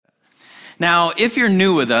Now, if you're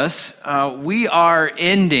new with us, we are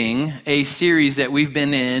ending a series that we've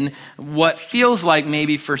been in. What feels like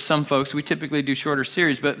maybe for some folks, we typically do shorter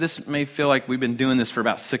series, but this may feel like we've been doing this for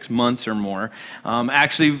about 6 months or more.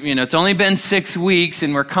 Actually, it's only been 6 weeks,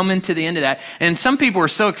 and we're coming to the end of that. And some people are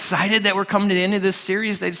so excited that we're coming to the end of this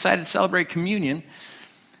series, they decided to celebrate communion.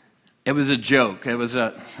 It was a joke. It was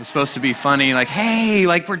supposed to be funny, like, hey,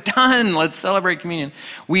 like we're done. Let's celebrate communion.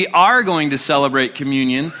 We are going to celebrate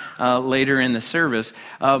communion later in the service.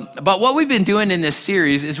 But what we've been doing in this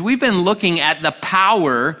series is we've been looking at the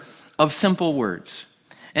power of simple words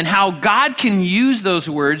and how God can use those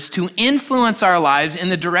words to influence our lives in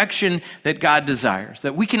the direction that God desires.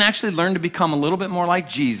 That we can actually learn to become a little bit more like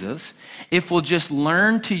Jesus if we'll just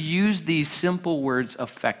learn to use these simple words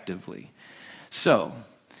effectively. So,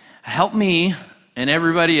 help me and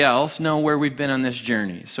everybody else know where we've been on this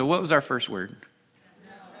journey. So what was our first word?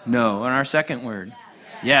 No. And our second word?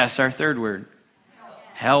 Yes. Our third word?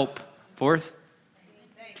 Help. Fourth?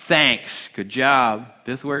 Thanks. Good job.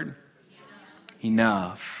 Fifth word?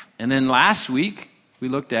 Enough. And then last week we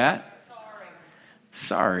looked at?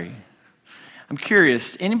 Sorry. I'm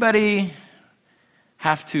curious, anybody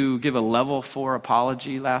have to give a level 4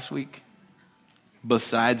 apology last week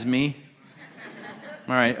besides me?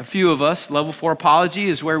 All right, a few of us. Level 4 apology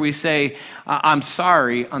is where we say, I'm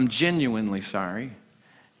sorry, I'm genuinely sorry.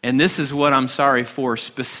 And this is what I'm sorry for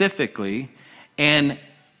specifically. And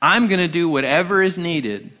I'm going to do whatever is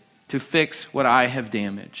needed to fix what I have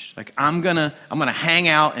damaged. Like I'm going to hang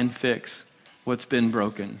out and fix what's been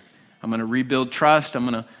broken. I'm going to rebuild trust.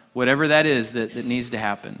 Whatever that is that needs to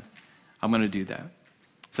happen, I'm going to do that.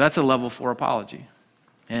 So that's a level 4 apology.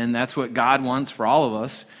 And that's what God wants for all of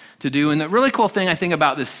us to do. And the really cool thing I think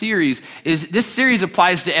about this series is this series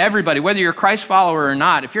applies to everybody, whether you're a Christ follower or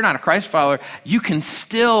not. If you're not a Christ follower, you can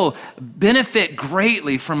still benefit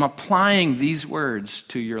greatly from applying these words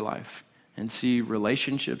to your life and see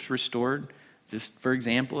relationships restored, just for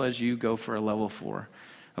example, as you go for a level 4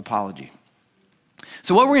 apology.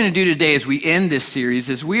 So what we're going to do today as we end this series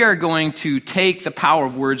is we are going to take the power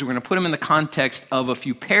of words, we're going to put them in the context of a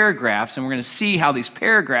few paragraphs, and we're going to see how these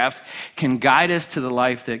paragraphs can guide us to the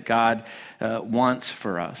life that God wants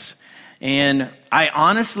for us. And I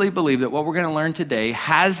honestly believe that what we're going to learn today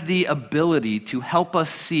has the ability to help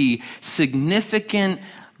us see significant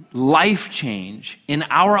life change in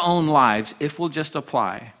our own lives if we'll just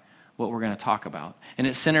apply what we're going to talk about. And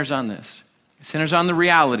it centers on this. It centers on the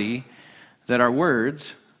reality that our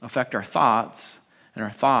words affect our thoughts, and our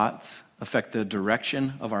thoughts affect the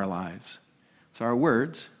direction of our lives. So our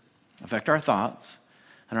words affect our thoughts,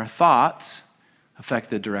 and our thoughts affect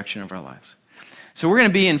the direction of our lives. So we're going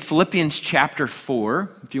to be in Philippians chapter 4.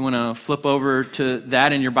 If you want to flip over to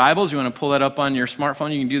that in your Bibles, you want to pull that up on your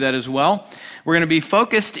smartphone, you can do that as well. We're going to be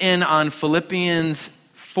focused in on Philippians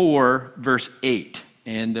 4, verse 8.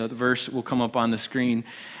 And the verse will come up on the screen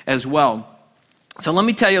as well. So let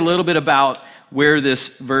me tell you a little bit about where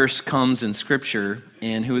this verse comes in Scripture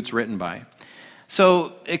and who it's written by.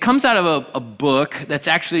 So it comes out of a book that's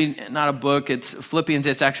actually not a book, it's Philippians,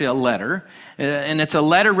 it's actually a letter. And it's a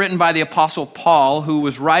letter written by the Apostle Paul, who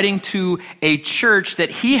was writing to a church that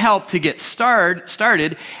he helped to get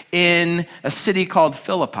started in a city called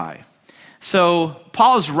Philippi. So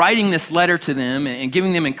Paul is writing this letter to them and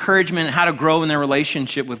giving them encouragement on how to grow in their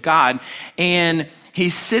relationship with God. And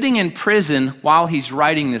he's sitting in prison while he's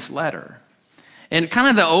writing this letter. And kind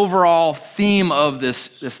of the overall theme of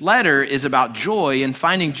this letter is about joy and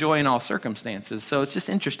finding joy in all circumstances. So it's just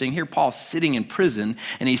interesting. Here Paul's sitting in prison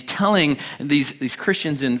and he's telling these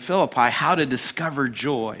Christians in Philippi how to discover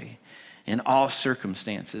joy in all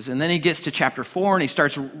circumstances. And then he gets to chapter 4 and he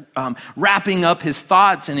starts wrapping up his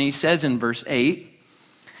thoughts, and he says in verse 8, he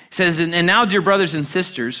says, and now, dear brothers and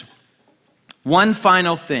sisters, one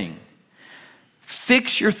final thing.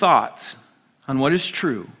 Fix your thoughts on what is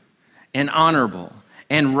true and honorable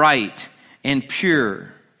and right and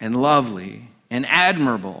pure and lovely and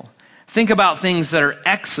admirable. Think about things that are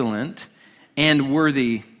excellent and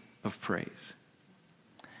worthy of praise.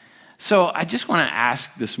 So I just want to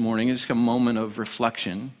ask this morning, just a moment of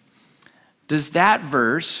reflection, does that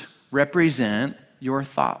verse represent your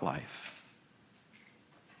thought life?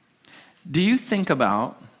 Do you think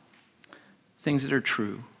about things that are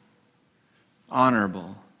true,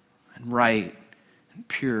 honorable, and right, and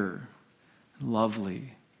pure, and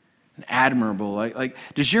lovely, and admirable? Like,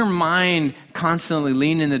 does your mind constantly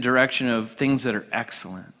lean in the direction of things that are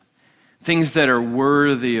excellent, things that are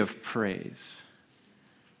worthy of praise?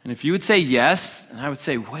 And if you would say yes, I would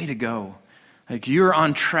say, way to go. Like, you're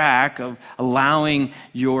on track of allowing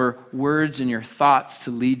your words and your thoughts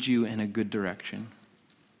to lead you in a good direction.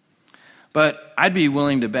 But I'd be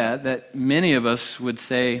willing to bet that many of us would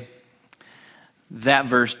say that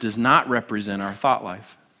verse does not represent our thought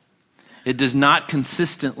life. It does not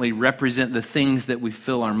consistently represent the things that we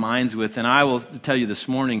fill our minds with. And I will tell you this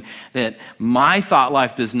morning that my thought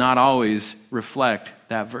life does not always reflect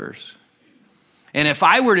that verse. And if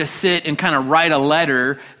I were to sit and kind of write a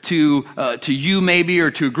letter to you maybe,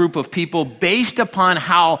 or to a group of people based upon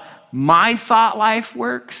how my thought life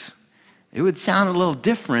works, it would sound a little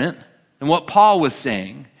different than what Paul was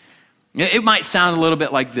saying. It might sound a little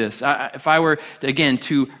bit like this. If I were, again,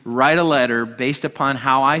 to write a letter based upon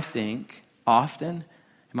how I think, often,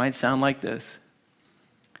 it might sound like this.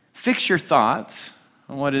 Fix your thoughts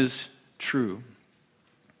on what is true,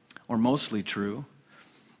 or mostly true,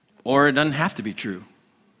 or it doesn't have to be true.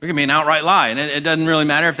 It can be an outright lie, and it doesn't really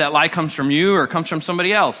matter if that lie comes from you or comes from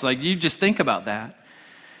somebody else. Like, you just think about that.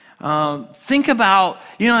 Think about,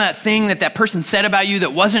 that thing that person said about you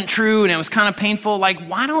that wasn't true and it was kind of painful. Like,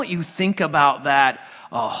 why don't you think about that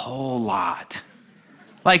a whole lot?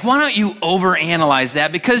 Like, why don't you overanalyze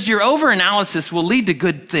that? Because your overanalysis will lead to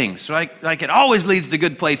good things. Like it always leads to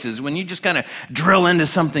good places when you just kind of drill into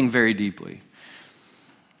something very deeply.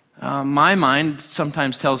 My mind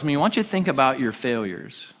sometimes tells me, why don't you think about your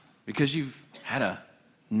failures? Because you've had a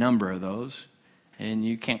number of those. And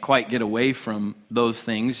you can't quite get away from those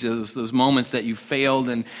things, those moments that you failed.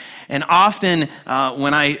 And often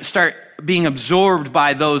when I start being absorbed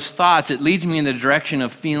by those thoughts, it leads me in the direction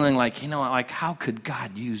of feeling like, how could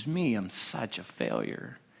God use me? I'm such a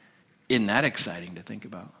failure. Isn't that exciting to think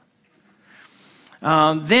about?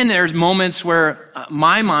 Then there's moments where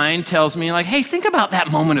my mind tells me, like, hey, think about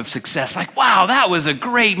that moment of success. Like, wow, that was a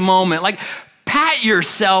great moment. Like, pat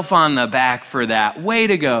yourself on the back for that. Way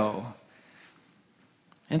to go.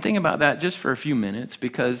 And think about that just for a few minutes,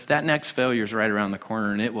 because that next failure is right around the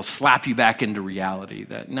corner, and it will slap you back into reality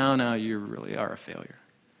that, no, you really are a failure.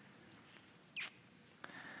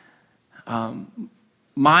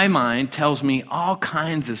 My mind tells me all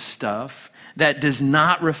kinds of stuff that does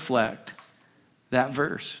not reflect that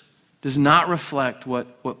verse, does not reflect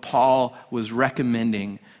what Paul was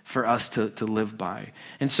recommending for us to live by.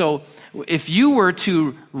 And so if you were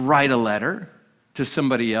to write a letter to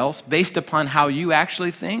somebody else based upon how you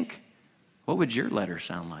actually think, what would your letter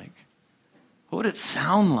sound like? What would it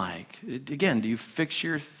sound like? Again, do you fix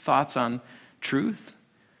your thoughts on truth,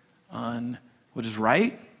 on what is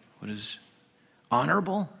right, what is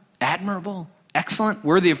honorable, admirable, excellent,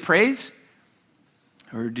 worthy of praise?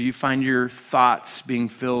 Or do you find your thoughts being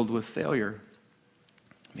filled with failure,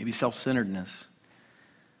 maybe self-centeredness,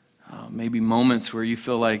 maybe moments where you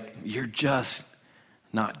feel like you're just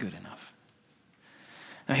not good enough?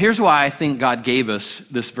 Now, here's why I think God gave us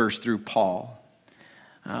this verse through Paul.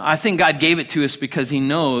 I think God gave it to us because he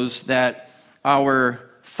knows that our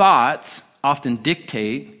thoughts often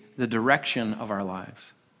dictate the direction of our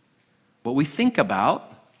lives. What we think about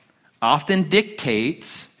often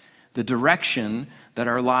dictates the direction that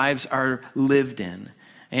our lives are lived in.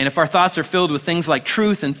 And if our thoughts are filled with things like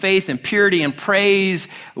truth and faith and purity and praise,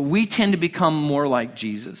 we tend to become more like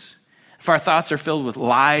Jesus. If our thoughts are filled with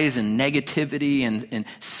lies and negativity and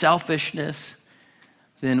selfishness,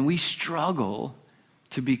 then we struggle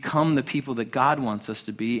to become the people that God wants us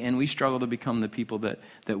to be, and we struggle to become the people that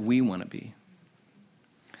we want to be.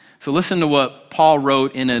 So listen to what Paul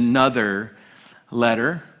wrote in another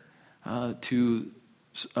letter to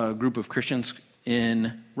a group of Christians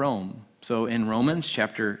in Rome. So in Romans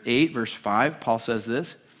chapter 8, verse 5, Paul says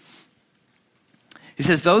this. He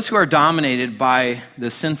says, those who are dominated by the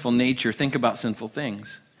sinful nature think about sinful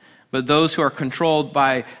things. But those who are controlled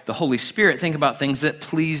by the Holy Spirit think about things that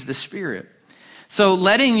please the Spirit. So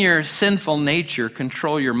letting your sinful nature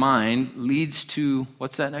control your mind leads to,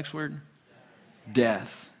 what's that next word?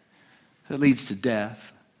 Death. So it leads to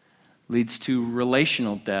death. Leads to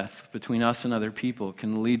relational death between us and other people. It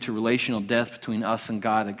can lead to relational death between us and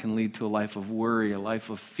God. It can lead to a life of worry, a life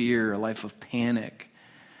of fear, a life of panic.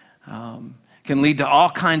 Can lead to all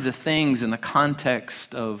kinds of things in the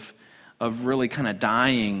context of really kind of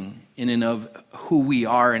dying in and of who we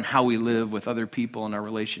are and how we live with other people in our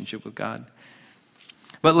relationship with God.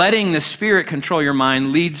 But letting the Spirit control your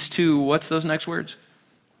mind leads to, what's those next words?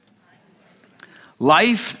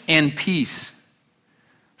 Life and peace.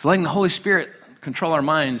 So letting the Holy Spirit control our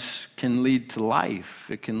minds can lead to life.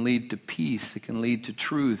 It can lead to peace. It can lead to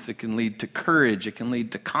truth. It can lead to courage. It can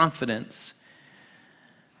lead to confidence.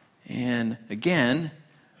 And again,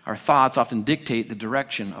 our thoughts often dictate the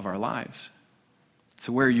direction of our lives.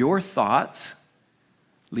 So where are your thoughts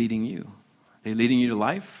leading you? Are they leading you to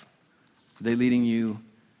life? Are they leading you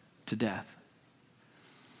to death?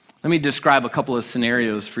 Let me describe a couple of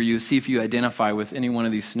scenarios for you, see if you identify with any one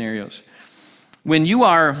of these scenarios. When you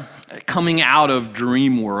are coming out of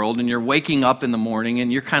dream world and you're waking up in the morning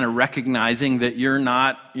and you're kind of recognizing that you're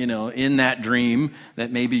not, in that dream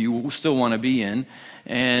that maybe you still want to be in,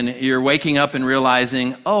 and you're waking up and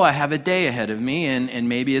realizing, oh, I have a day ahead of me, and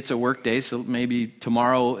maybe it's a work day, so maybe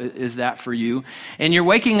tomorrow is that for you. And you're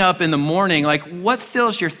waking up in the morning, like, what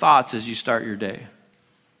fills your thoughts as you start your day?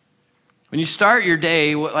 When you start your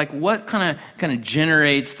day, what kind of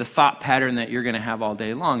generates the thought pattern that you're going to have all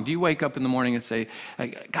day long? Do you wake up in the morning and say,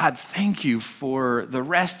 God, thank you for the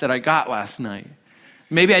rest that I got last night?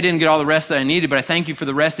 Maybe I didn't get all the rest that I needed, but I thank you for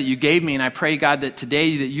the rest that you gave me, and I pray, God, that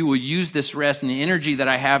today that you will use this rest and the energy that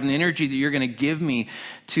I have and the energy that you're going to give me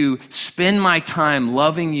to spend my time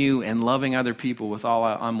loving you and loving other people with all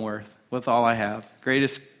I'm worth, with all I have.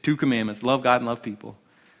 Greatest 2 commandments, love God and love people.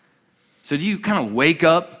 So do you kind of wake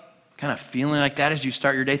up kind of feeling like that as you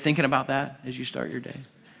start your day, thinking about that as you start your day?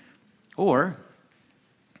 Or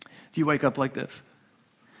do you wake up like this?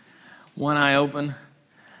 One eye open.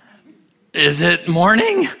 Is it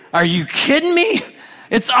morning? Are you kidding me?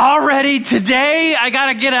 It's already today. I got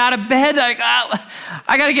to get out of bed. I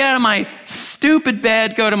got to get out of my stupid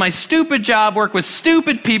bed, go to my stupid job, work with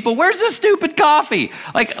stupid people. Where's the stupid coffee?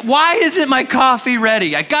 Why isn't my coffee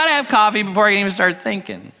ready? I got to have coffee before I can even start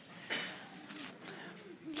thinking.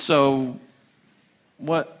 So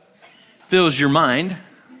what fills your mind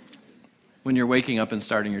when you're waking up and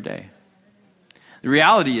starting your day? The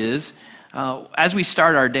reality is, as we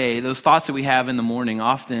start our day, those thoughts that we have in the morning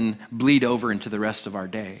often bleed over into the rest of our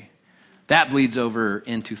day. That bleeds over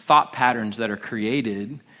into thought patterns that are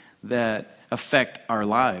created that affect our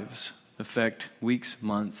lives, affect weeks,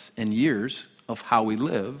 months, and years of how we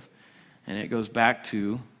live. And it goes back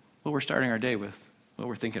to what we're starting our day with, what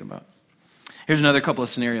we're thinking about. Here's another couple of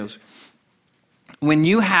scenarios. When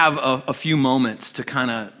you have a few moments to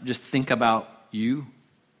kind of just think about you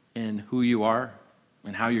and who you are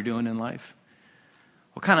and how you're doing in life,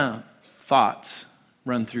 what kind of thoughts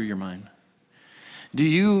run through your mind? Do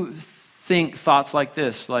you think thoughts like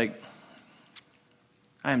this, like,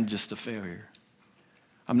 I'm just a failure.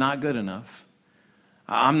 I'm not good enough.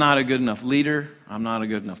 I'm not a good enough leader. I'm not a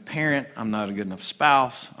good enough parent. I'm not a good enough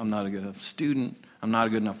spouse. I'm not a good enough student. I'm not a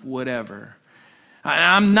good enough whatever.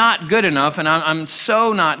 I'm not good enough, and I'm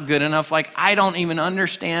so not good enough, like I don't even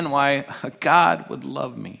understand why God would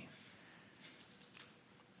love me.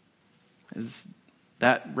 Does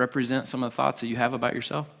that represent some of the thoughts that you have about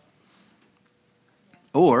yourself?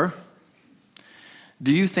 Or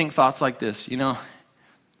do you think thoughts like this, in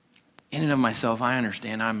and of myself, I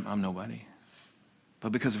understand I'm nobody.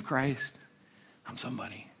 But because of Christ, I'm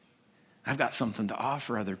somebody. I've got something to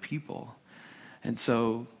offer other people. And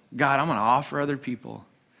so, God, I'm going to offer other people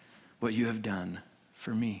what you have done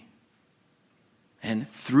for me. And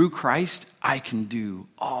through Christ, I can do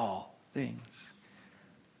all things.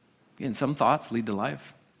 Again, some thoughts lead to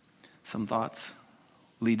life. Some thoughts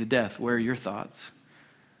lead to death. Where are your thoughts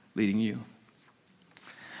leading you?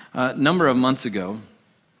 A number of months ago,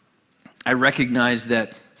 I recognized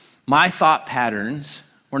that my thought patterns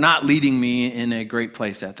were not leading me in a great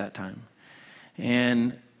place at that time.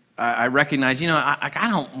 And I recognized, I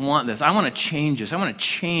don't want this. I want to change this. I want to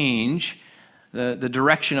change the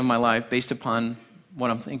direction of my life based upon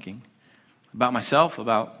what I'm thinking about myself,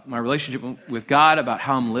 about my relationship with God, about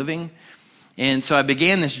how I'm living. And so I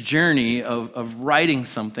began this journey of writing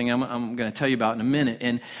something I'm going to tell you about in a minute.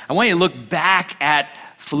 And I want you to look back at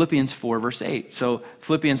Philippians 4, verse 8. So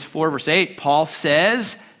Philippians 4, verse 8, Paul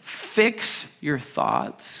says, fix your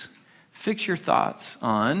thoughts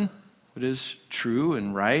on what is true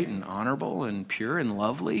and right and honorable and pure and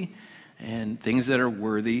lovely and things that are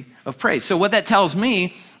worthy of praise. So what that tells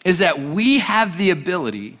me is that we have the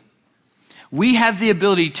ability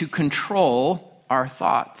to control our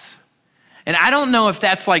thoughts. And I don't know if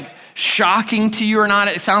that's shocking to you or not.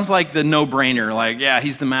 It sounds like the no-brainer, yeah,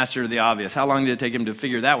 he's the master of the obvious. How long did it take him to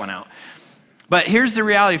figure that one out? But here's the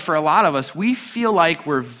reality for a lot of us. We feel like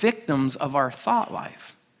we're victims of our thought life.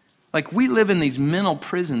 We live in these mental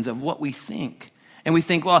prisons of what we think. And we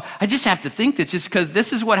think, well, I just have to think this just because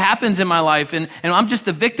this is what happens in my life, and I'm just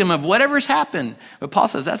the victim of whatever's happened. But Paul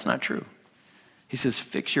says that's not true. He says,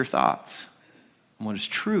 fix your thoughts on what is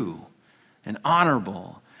true and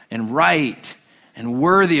honorable and right and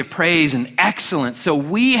worthy of praise and excellence. So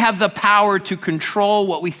we have the power to control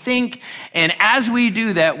what we think, and as we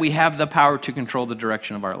do that, we have the power to control the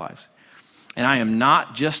direction of our lives. And I am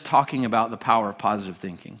not just talking about the power of positive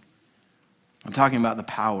thinking. I'm talking about the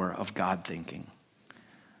power of God thinking.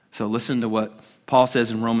 So listen to what Paul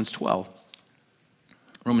says in Romans 12.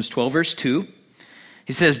 Romans 12, verse 2.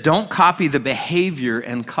 He says, don't copy the behavior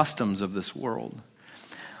and customs of this world,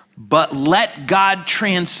 but let God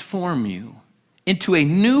transform you into a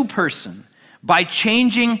new person by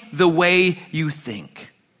changing the way you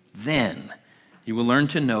think. Then you will learn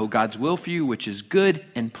to know God's will for you, which is good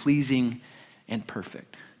and pleasing and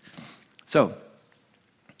perfect. So,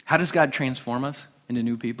 how does God transform us into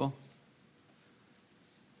new people?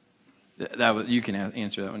 You can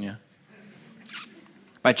answer that one, yeah.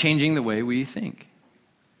 By changing the way we think.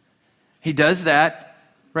 He does that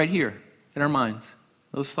right here in our minds.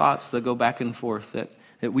 Those thoughts that go back and forth that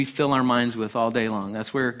we fill our minds with all day long.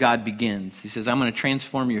 That's where God begins. He says, I'm going to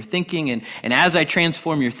transform your thinking, and as I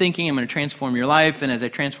transform your thinking, I'm going to transform your life, and as I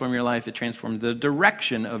transform your life, it transforms the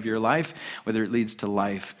direction of your life, whether it leads to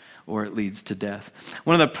life or it leads to death.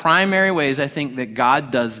 One of the primary ways I think that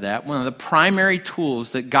God does that, one of the primary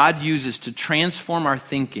tools that God uses to transform our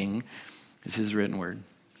thinking is his written word.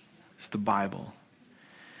 It's the Bible.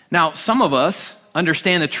 Now, some of us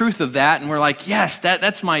understand the truth of that, and we're like, yes,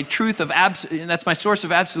 that's my truth that's my source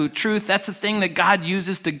of absolute truth. That's the thing that God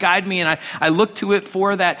uses to guide me, and I look to it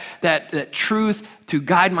for that truth to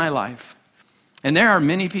guide my life. And there are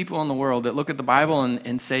many people in the world that look at the Bible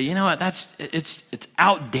and say, you know what, it's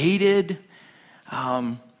outdated.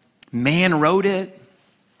 Man wrote it.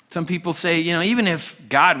 Some people say, even if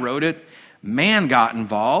God wrote it, man got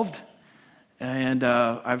involved. And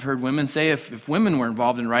I've heard women say if women were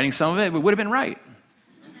involved in writing some of it, it would have been right.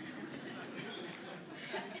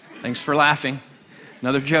 Thanks for laughing.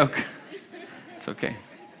 Another joke. It's okay.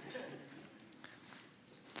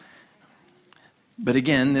 But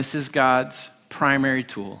again, this is God's primary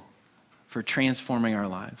tool for transforming our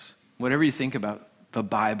lives. Whatever you think about the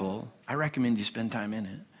Bible, I recommend you spend time in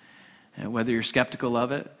it. And whether you're skeptical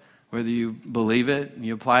of it, whether you believe it and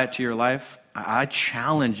you apply it to your life, I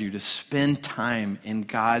challenge you to spend time in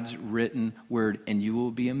God's written word, and you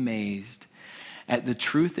will be amazed at the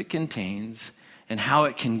truth it contains and how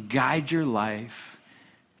it can guide your life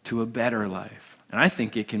to a better life. And I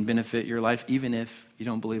think it can benefit your life even if you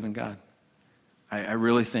don't believe in God. I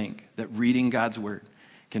really think that reading God's word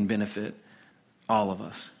can benefit all of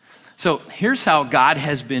us. So here's how God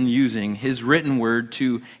has been using his written word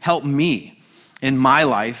to help me in my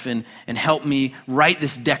life and help me write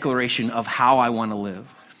this declaration of how I want to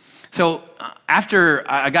live. So after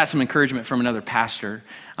I got some encouragement from another pastor,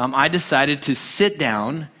 I decided to sit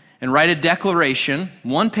down and write a declaration,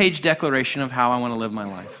 one-page declaration of how I want to live my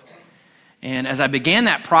life. And as I began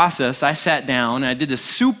that process, I sat down and I did this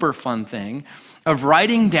super fun thing of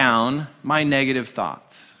writing down my negative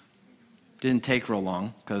thoughts. Didn't take real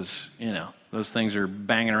long because, those things are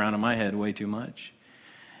banging around in my head way too much.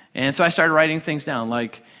 And so I started writing things down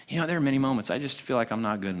like, there are many moments I just feel like I'm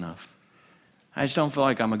not good enough. I just don't feel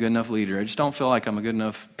like I'm a good enough leader. I just don't feel like I'm a good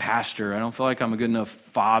enough pastor. I don't feel like I'm a good enough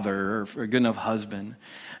father or a good enough husband.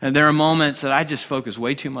 And there are moments that I just focus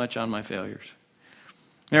way too much on my failures.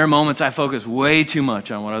 There are moments I focus way too much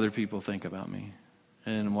on what other people think about me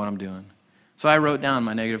and what I'm doing. So I wrote down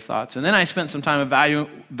my negative thoughts. And then I spent some time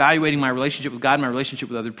evaluating my relationship with God, my relationship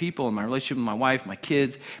with other people, and my relationship with my wife, my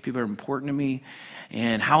kids, people that are important to me,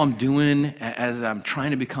 and how I'm doing as I'm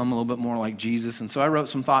trying to become a little bit more like Jesus. And so I wrote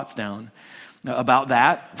some thoughts down about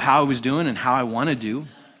that, of how I was doing and how I want to do.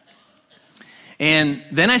 And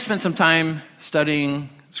then I spent some time studying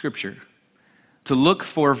Scripture to look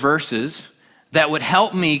for verses that would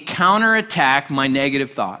help me counterattack my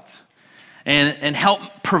negative thoughts and help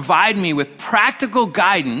provide me with practical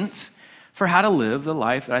guidance for how to live the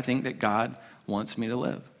life that I think that God wants me to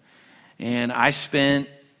live. And I spent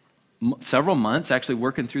several months actually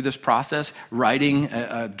working through this process, writing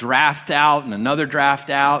a draft out and another draft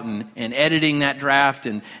out and editing that draft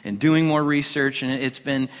and doing more research. And it's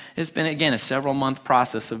been again, a several month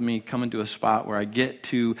process of me coming to a spot where I get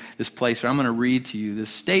to this place where I'm going to read to you this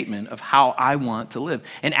statement of how I want to live.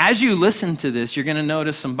 And as you listen to this, you're going to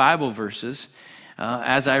notice some Bible verses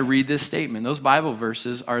as I read this statement. Those Bible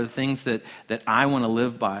verses are the things that I want to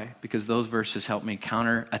live by because those verses help me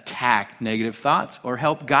counterattack negative thoughts or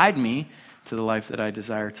help guide me to the life that I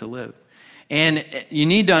desire to live. And you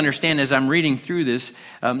need to understand as I'm reading through this,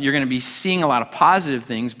 you're going to be seeing a lot of positive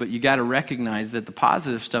things, but you got to recognize that the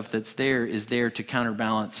positive stuff that's there is there to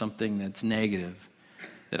counterbalance something that's negative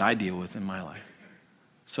that I deal with in my life.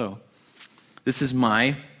 So this is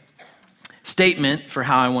my statement for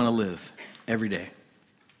how I want to live every day.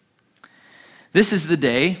 This is the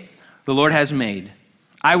day the Lord has made.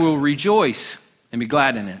 I will rejoice and be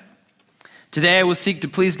glad in it. Today I will seek to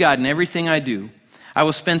please God in everything I do. I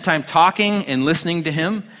will spend time talking and listening to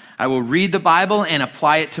him. I will read the Bible and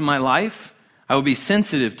apply it to my life. I will be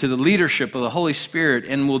sensitive to the leadership of the Holy Spirit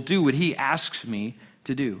and will do what he asks me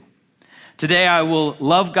to do. Today I will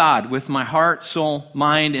love God with my heart, soul,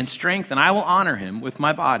 mind, and strength, and I will honor him with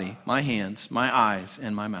my body, my hands, my eyes,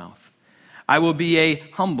 and my mouth. I will be a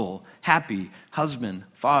humble, happy husband,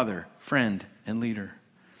 father, friend, and leader.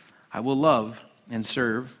 I will love and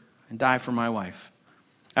serve and die for my wife.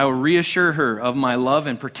 I will reassure her of my love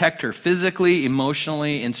and protect her physically,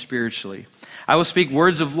 emotionally, and spiritually. I will speak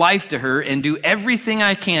words of life to her and do everything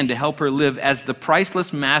I can to help her live as the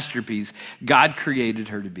priceless masterpiece God created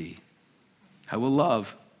her to be. I will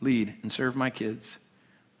love, lead, and serve my kids.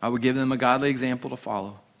 I will give them a godly example to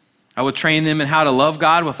follow. I will train them in how to love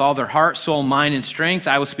God with all their heart, soul, mind, and strength.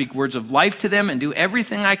 I will speak words of life to them and do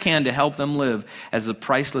everything I can to help them live as the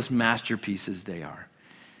priceless masterpieces they are.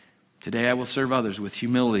 Today I will serve others with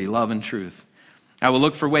humility, love, and truth. I will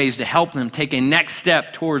look for ways to help them take a next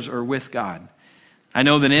step towards or with God. I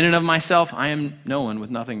know that in and of myself, I am no one with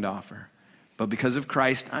nothing to offer. But because of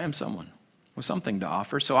Christ, I am someone with something to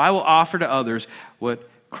offer. So I will offer to others what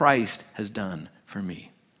Christ has done for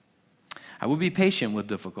me. I will be patient with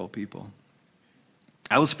difficult people.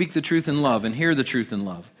 I will speak the truth in love and hear the truth in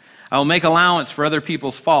love. I will make allowance for other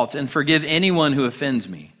people's faults and forgive anyone who offends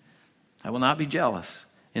me. I will not be jealous,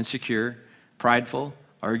 insecure, prideful,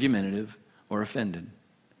 argumentative, or offended.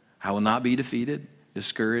 I will not be defeated,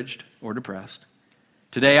 discouraged, or depressed.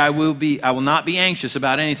 Today I will not be anxious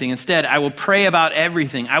about anything. Instead, I will pray about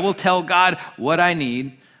everything. I will tell God what I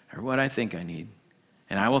need or what I think I need.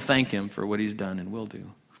 And I will thank him for what he's done and will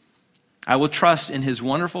do. I will trust in his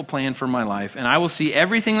wonderful plan for my life, and I will see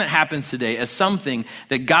everything that happens today as something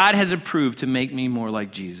that God has approved to make me more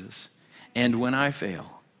like Jesus. And when I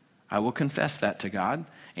fail, I will confess that to God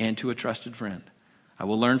and to a trusted friend. I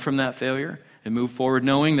will learn from that failure and move forward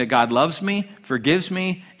knowing that God loves me, forgives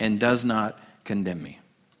me, and does not condemn me.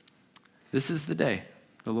 This is the day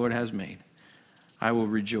the Lord has made. I will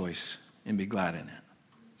rejoice and be glad in it.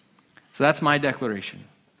 So that's my declaration,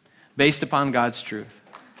 based upon God's truth.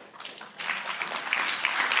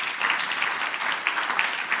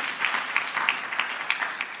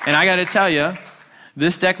 And I got to tell you,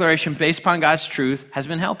 this declaration based upon God's truth has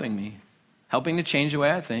been helping me, helping to change the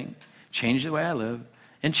way I think, change the way I live,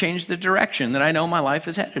 and change the direction that I know my life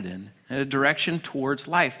is headed in, a direction towards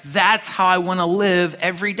life. That's how I want to live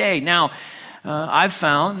every day. Now, I've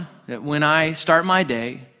found that when I start my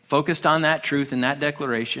day focused on that truth and that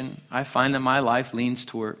declaration, I find that my life leans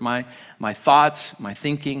toward, my thoughts, my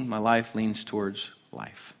thinking, my life leans towards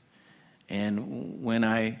life. And when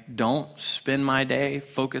I don't spend my day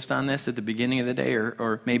focused on this at the beginning of the day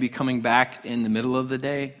or maybe coming back in the middle of the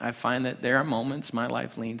day, I find that there are moments my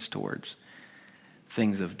life leans towards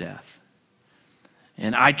things of death.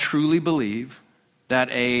 And I truly believe that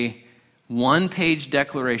a one-page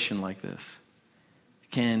declaration like this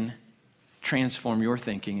can transform your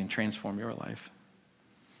thinking and transform your life.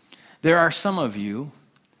 There are some of you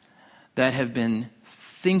that have been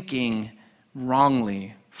thinking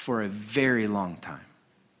wrongly for a very long time.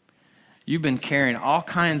 You've been carrying all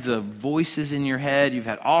kinds of voices in your head. You've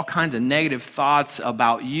had all kinds of negative thoughts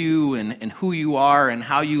about you and who you are and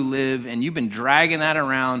how you live, and you've been dragging that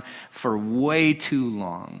around for way too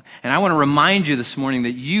long. And I want to remind you this morning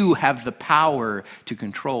that you have the power to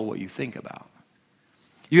control what you think about.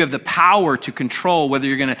 You have the power to control whether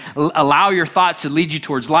you're going to allow your thoughts to lead you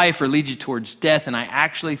towards life or lead you towards death. And I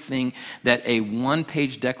actually think that a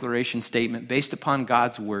one-page declaration statement based upon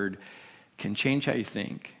God's word can change how you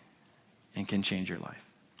think and can change your life.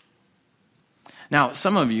 Now,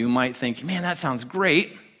 some of you might think, man, that sounds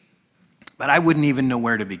great, but I wouldn't even know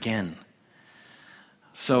where to begin.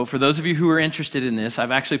 So for those of you who are interested in this,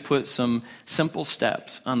 I've actually put some simple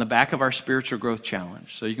steps on the back of our Spiritual Growth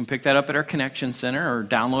Challenge. So you can pick that up at our Connection Center or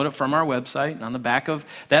download it from our website. And on the back of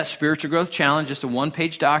that Spiritual Growth Challenge, just a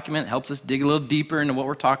one-page document, helps us dig a little deeper into what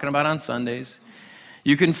we're talking about on Sundays.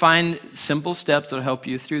 You can find simple steps that will help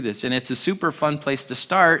you through this. And it's a super fun place to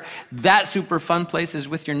start. That super fun place is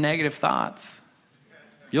with your negative thoughts.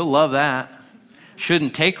 You'll love that.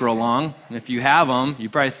 Shouldn't take real long. If you have them, you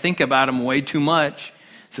probably think about them way too much.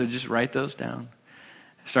 So just write those down.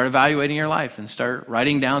 Start evaluating your life and start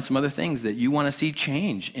writing down some other things that you want to see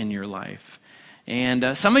change in your life.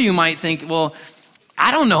 And some of you might think, well,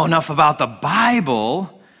 I don't know enough about the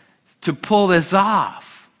Bible to pull this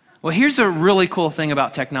off. Well, here's a really cool thing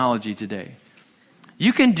about technology today.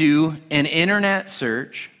 You can do an internet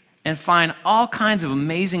search and find all kinds of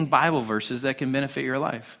amazing Bible verses that can benefit your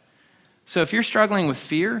life. So if you're struggling with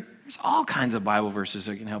fear, there's all kinds of Bible verses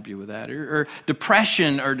that can help you with that, or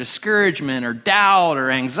depression, or discouragement, or doubt, or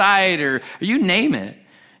anxiety, or you name it.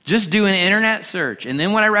 Just do an internet search. And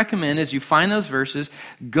then what I recommend is you find those verses,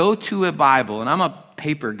 go to a Bible. And I'm a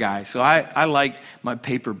paper guy, so I like my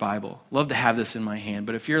paper Bible. Love to have this in my hand.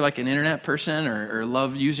 But if you're like an internet person or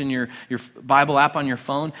love using your Bible app on your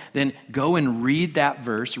phone, then go and read that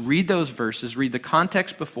verse, read those verses, read the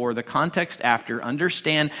context before, the context after,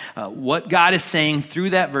 understand what God is saying through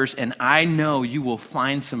that verse, and I know you will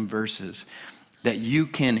find some verses that you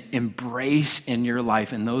can embrace in your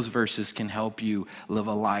life, and those verses can help you live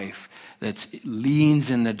a life that leans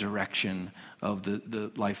in the direction of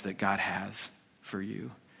the life that God has for you.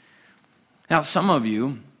 Now, some of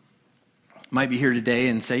you might be here today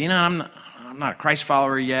and say, I'm not a Christ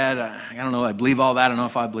follower yet. I don't know, I believe all that. I don't know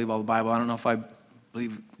if I believe all the Bible. I don't know if I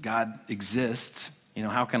believe God exists.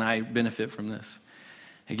 How can I benefit from this?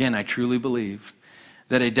 Again, I truly believe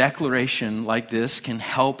that a declaration like this can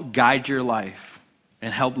help guide your life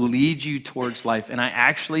and help lead you towards life. And I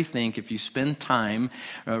actually think if you spend time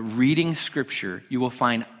reading Scripture, you will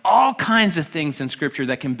find all kinds of things in Scripture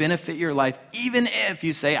that can benefit your life, even if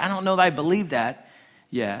you say, I don't know that I believe that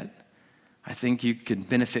yet. I think you can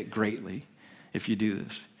benefit greatly if you do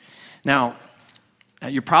this. Now,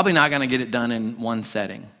 you're probably not going to get it done in one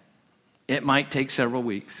setting. It might take several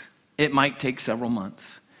weeks. It might take several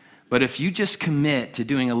months. But if you just commit to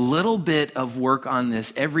doing a little bit of work on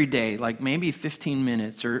this every day, like maybe 15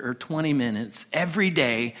 minutes or 20 minutes every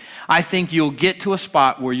day, I think you'll get to a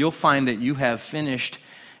spot where you'll find that you have finished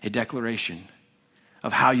a declaration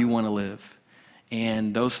of how you want to live.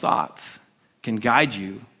 And those thoughts can guide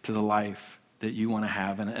you to the life that you want to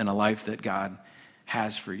have and a life that God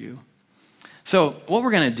has for you. So what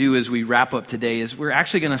we're going to do as we wrap up today is we're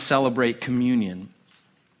actually going to celebrate communion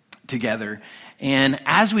together. And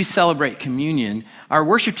as we celebrate communion, our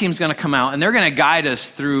worship team is going to come out and they're going to guide us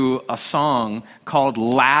through a song called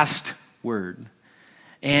Last Word.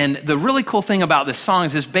 And the really cool thing about this song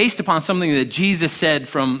is it's based upon something that Jesus said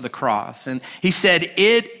from the cross. And he said,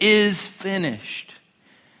 "It is finished."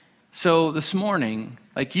 So this morning,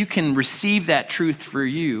 you can receive that truth for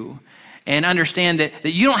you and understand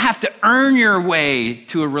that you don't have to earn your way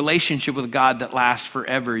to a relationship with God that lasts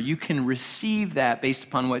forever. You can receive that based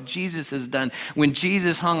upon what Jesus has done. When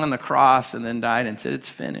Jesus hung on the cross and then died and said, "It's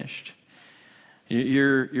finished,"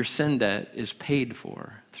 your sin debt is paid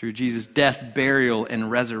for. Through Jesus' death, burial,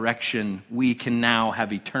 and resurrection, we can now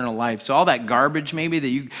have eternal life. So all that garbage maybe that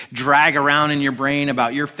you drag around in your brain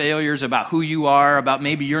about your failures, about who you are, about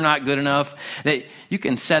maybe you're not good enough, that you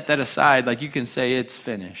can set that aside. You can say, "It's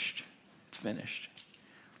finished. Finished."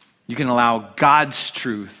 You can allow God's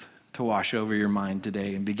truth to wash over your mind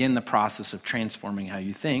today and begin the process of transforming how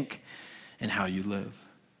you think and how you live.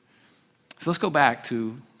 So let's go back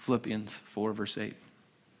to Philippians 4, verse 8.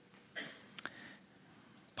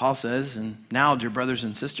 Paul says, "And now, dear brothers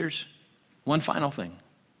and sisters, one final thing.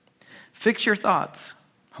 Fix your thoughts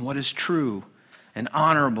on what is true and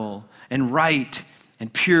honorable and right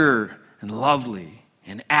and pure and lovely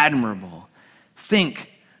and admirable. Think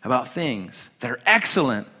about things that are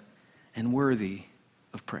excellent and worthy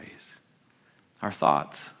of praise." Our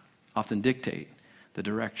thoughts often dictate the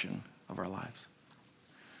direction of our lives.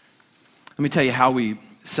 Let me tell you how we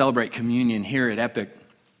celebrate communion here at Epic.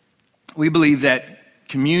 We believe that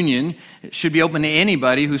communion should be open to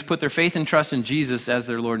anybody who's put their faith and trust in Jesus as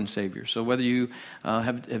their Lord and Savior. So whether you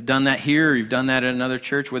have done that here or you've done that at another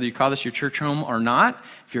church, whether you call this your church home or not,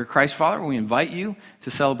 if you're a Christ follower, we invite you to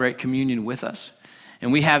celebrate communion with us.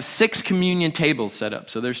 And we have 6 communion tables set up.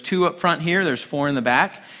 So there's 2 up front here, there's 4 in the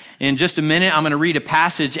back. In just a minute, I'm going to read a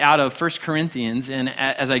passage out of 1 Corinthians, and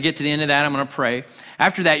as I get to the end of that, I'm going to pray.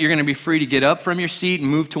 After that, you're going to be free to get up from your seat and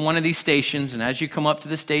move to one of these stations, and as you come up to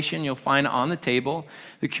the station, you'll find on the table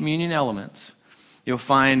the communion elements. You'll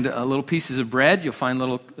find little pieces of bread, you'll find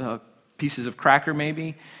little pieces of cracker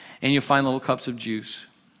maybe, and you'll find little cups of juice.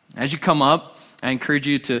 As you come up, I encourage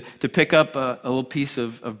you to pick up a little piece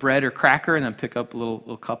of bread or cracker and then pick up a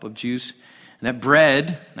little cup of juice. And that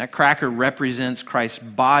bread, that cracker represents Christ's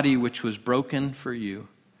body, which was broken for you.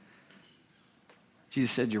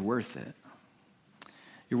 Jesus said, "You're worth it.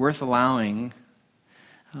 You're worth allowing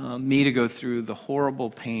me to go through the horrible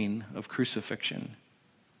pain of crucifixion,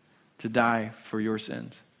 to die for your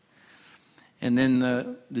sins." And then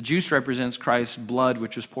the juice represents Christ's blood,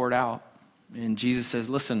 which was poured out. And Jesus says,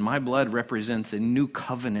 "Listen, my blood represents a new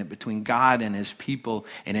covenant between God and his people,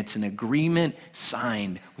 and it's an agreement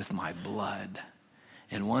signed with my blood.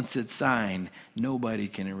 And once it's signed, nobody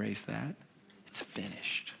can erase that. It's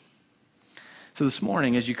finished." So this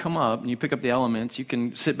morning, as you come up and you pick up the elements, you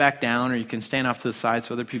can sit back down or you can stand off to the side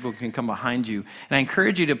so other people can come behind you. And I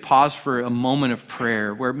encourage you to pause for a moment of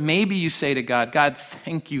prayer where maybe you say to God, God,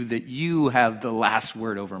 thank you that you have the last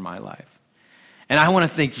word over my life. And I want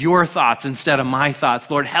to think your thoughts instead of my thoughts.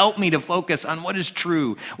 Lord, help me to focus on what is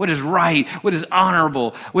true, what is right, what is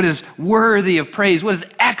honorable, what is worthy of praise, what is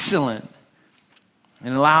excellent.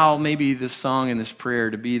 And allow maybe this song and this prayer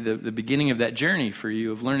to be the beginning of that journey for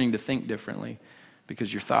you of learning to think differently,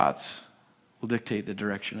 because your thoughts will dictate the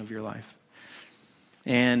direction of your life.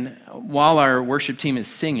 And while our worship team is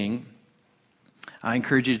singing, I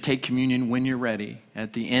encourage you to take communion when you're ready.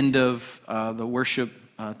 At the end of the worship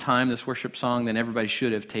time, this worship song, then everybody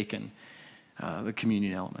should have taken the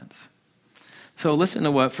communion elements. So listen to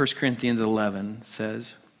what 1 Corinthians 11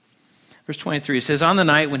 says. Verse 23, it says, on the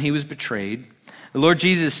night when he was betrayed, the Lord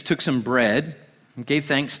Jesus took some bread and gave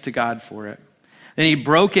thanks to God for it. Then he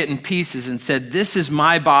broke it in pieces and said, this is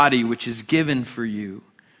my body, which is given for you.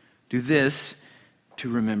 Do this to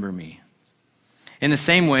remember me. In the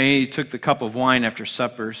same way, he took the cup of wine after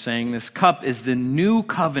supper, saying, this cup is the new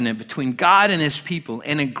covenant between God and his people,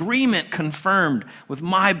 an agreement confirmed with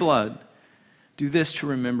my blood. Do this to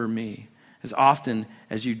remember me as often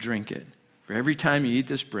as you drink it. For every time you eat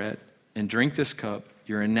this bread and drink this cup,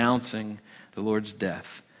 you're announcing the Lord's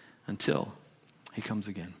death until he comes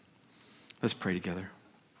again. Let's pray together.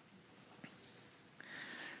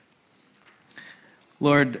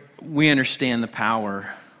 Lord, we understand the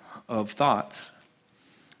power of thoughts.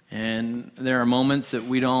 And there are moments that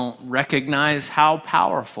we don't recognize how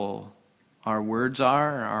powerful our words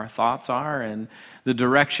are, our thoughts are, and the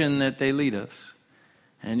direction that they lead us.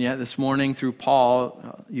 And yet this morning through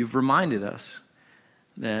Paul, you've reminded us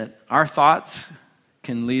that our thoughts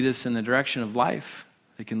can lead us in the direction of life.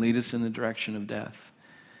 They can lead us in the direction of death.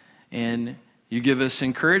 And you give us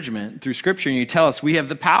encouragement through Scripture, and you tell us we have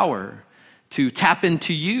the power to tap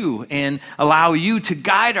into you and allow you to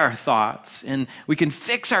guide our thoughts. And we can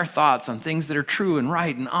fix our thoughts on things that are true and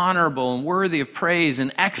right and honorable and worthy of praise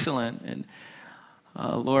and excellent. And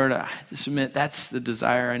Lord, I just admit that's the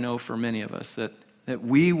desire I know for many of us, that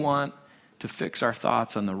we want to fix our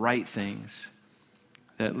thoughts on the right things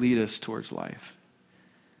that lead us towards life.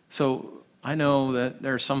 So I know that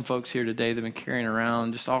there are some folks here today that have been carrying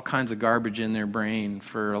around just all kinds of garbage in their brain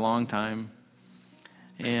for a long time.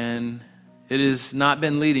 And it has not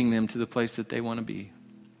been leading them to the place that they want to be.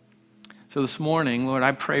 So this morning, Lord,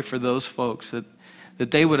 I pray for those folks that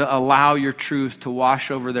they would allow your truth to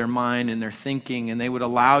wash over their mind and their thinking, and they would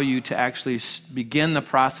allow you to actually begin the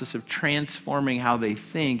process of transforming how they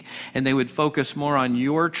think, and they would focus more on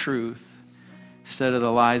your truth instead of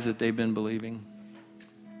the lies that they've been believing.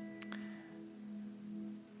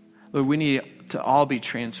 Lord, we need to all be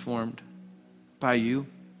transformed by you.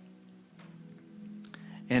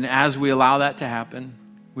 And as we allow that to happen,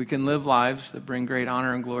 we can live lives that bring great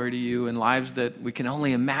honor and glory to you, and lives that we can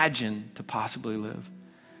only imagine to possibly live.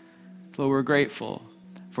 So we're grateful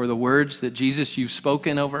for the words that Jesus, you've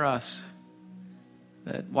spoken over us,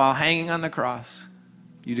 that while hanging on the cross,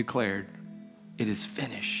 you declared, it is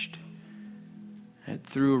finished. And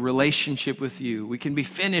through a relationship with you, we can be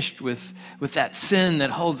finished with that sin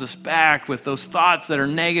that holds us back, with those thoughts that are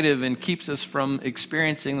negative and keeps us from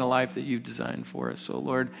experiencing the life that you've designed for us. So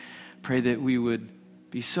Lord, pray that we would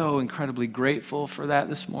be so incredibly grateful for that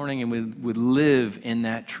this morning, and we would live in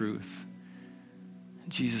that truth.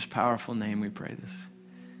 In Jesus' powerful name we pray this.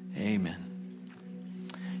 Amen.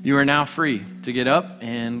 You are now free to get up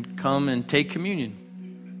and come and take communion.